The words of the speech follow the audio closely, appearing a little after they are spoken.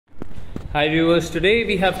Hi viewers, today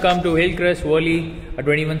we have come to Crest, Worli, a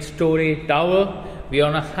 21-story tower. We are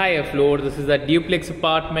on a higher floor. This is a duplex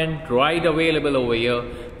apartment right available over here.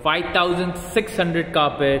 5,600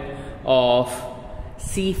 carpet of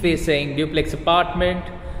sea-facing duplex apartment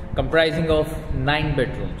comprising of 9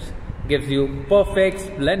 bedrooms. Gives you perfect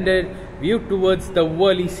splendid view towards the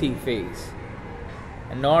Worli sea face.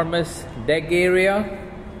 Enormous deck area,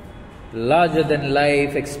 larger than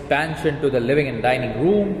life expansion to the living and dining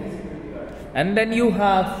room. And then you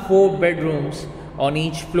have 4 bedrooms on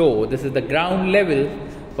each floor. This is the ground level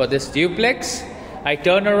for this duplex. I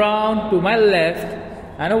turn around to my left,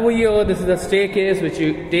 and over here this is the staircase which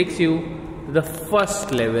takes you to the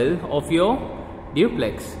first level of your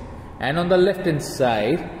duplex. And on the left hand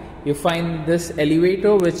side you find this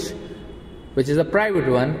elevator which is a private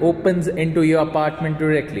one, opens into your apartment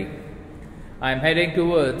directly. I am heading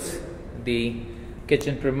towards the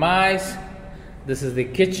kitchen premise. This is the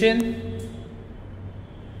kitchen.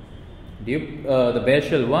 The bare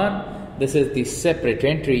shell one. This is the separate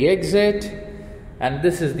entry exit, and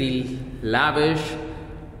this is the lavish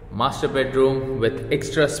master bedroom with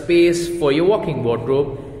extra space for your walk-in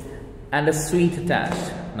wardrobe and a suite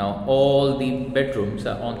attached. Now all the bedrooms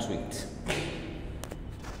are en suites.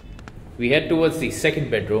 We head towards the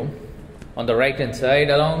second bedroom on the right hand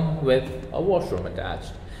side along with a washroom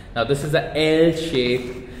attached. Now this is the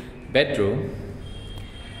L-shaped bedroom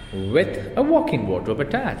with a walk-in wardrobe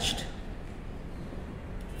attached.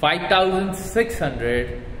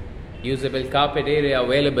 5,600 usable carpet area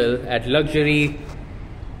available at luxury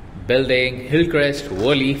building Crest,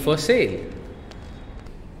 Worli for sale.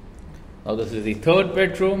 Now this is the third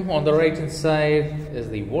bedroom. On the right hand side is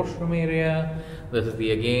the washroom area. This is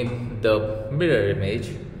again the mirror image.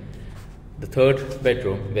 The third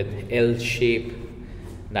bedroom with L-shaped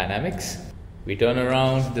dynamics. We turn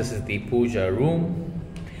around. This is the puja room,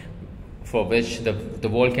 for which the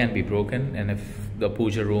wall can be broken, and if the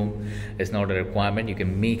puja room is not a requirement, you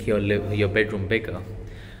can make your bedroom bigger.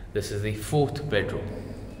 This is the fourth bedroom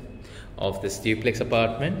of this duplex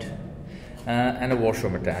apartment, and a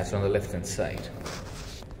washroom attached on the left hand side.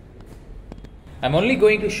 I'm only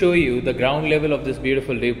going to show you the ground level of this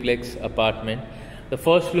beautiful duplex apartment. The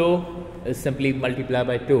first floor is simply multiplied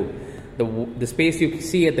by 2. The space you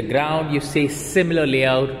see at the ground, you see similar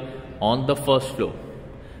layout on the first floor.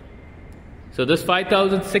 So this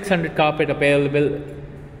 5,600 carpet available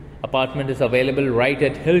apartment is available right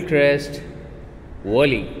at Crest,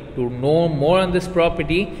 Worli. To know more on this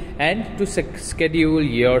property and to schedule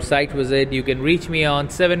your site visit, you can reach me on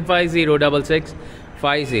 750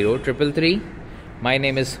 50 My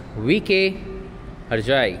name is VK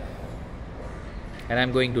Harjai, and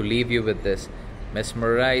I'm going to leave you with this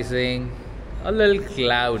mesmerizing, a little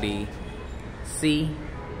cloudy sea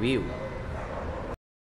view.